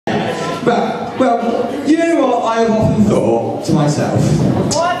But, well, you know what I have often thought to myself?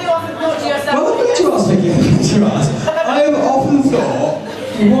 What have you often thought to yourself? Well, I'm glad you asked, Vicky. I'm glad you asked. I have often thought,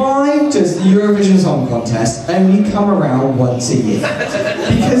 why does the Eurovision Song Contest only come around once a year?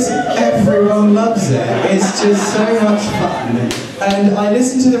 Because everyone loves it. It's just so much fun. And I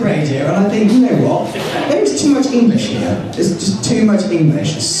listen to the radio and I think, you know what? There's too much English here. There's just too much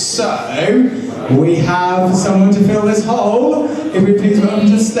English. So, we have someone to fill this hole. If we please welcome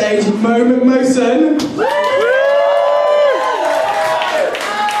to the stage, Mo McMosen.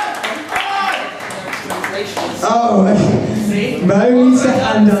 Oh, okay. Mo needs to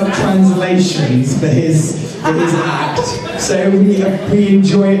hand out translations for his act, so we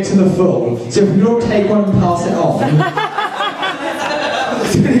enjoy it to the full. So if we all take one and pass it on.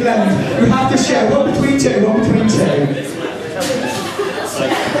 It's really lengthy. We have to share one between two, one between two.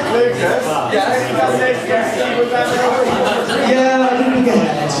 Lucas? Yeah, I didn't think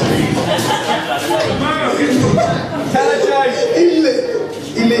ahead. Tell a joke!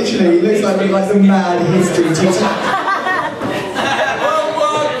 He literally looks like the mad history teacher.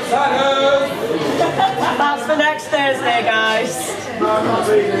 That's for next Thursday, guys.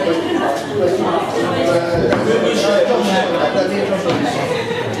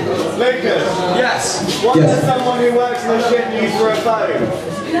 Lucas? Yes. What does someone who works in a ship use for a phone?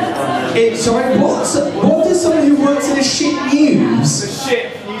 Sorry, what does someone who works in a ship use? A ship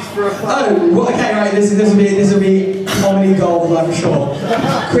used for a phone. Oh, well, okay, right, this will be comedy gold, I'm sure.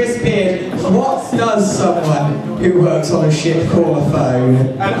 Chris Beard, what does someone who works on a ship call a phone?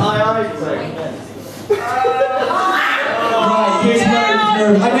 An II thing. Right, here's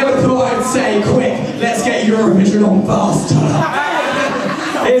no, I never thought I'd say, quick, let's get Eurovision on faster.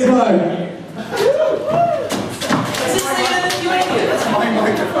 Here's Mo.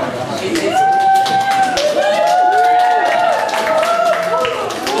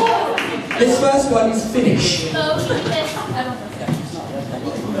 This first one is Finnish.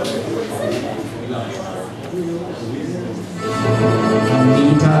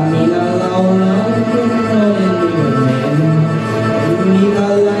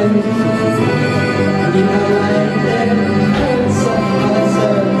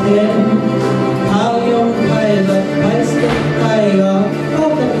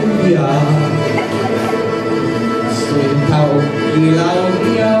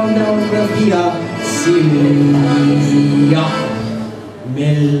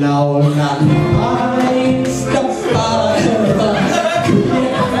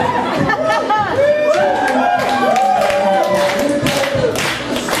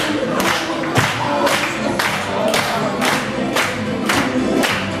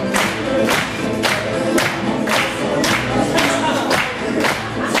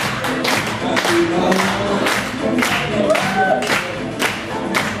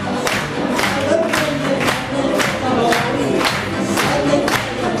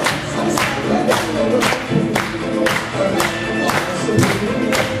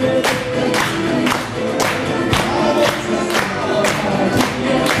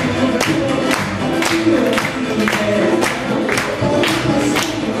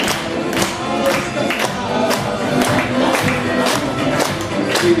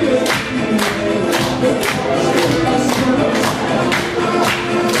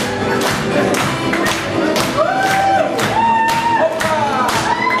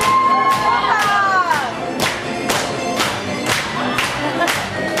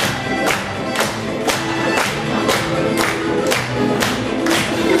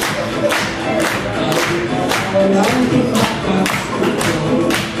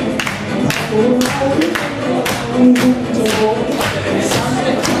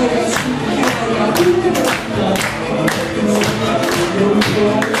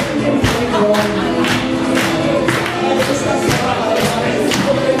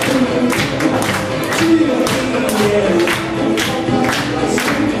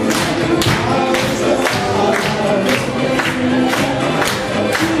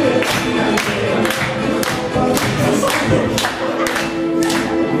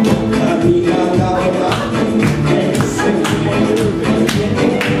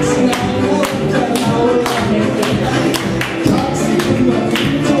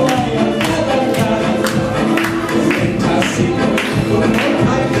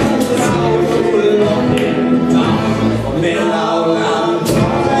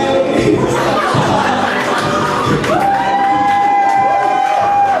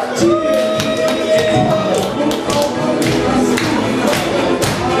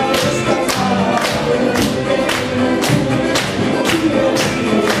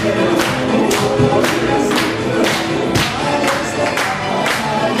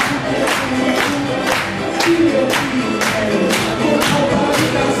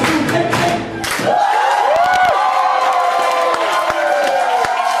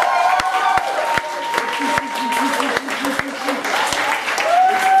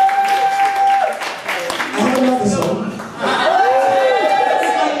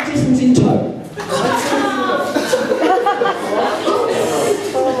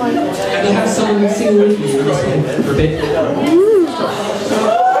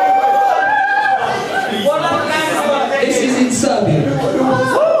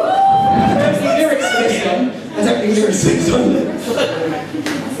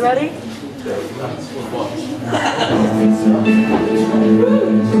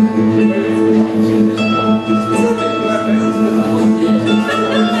 Who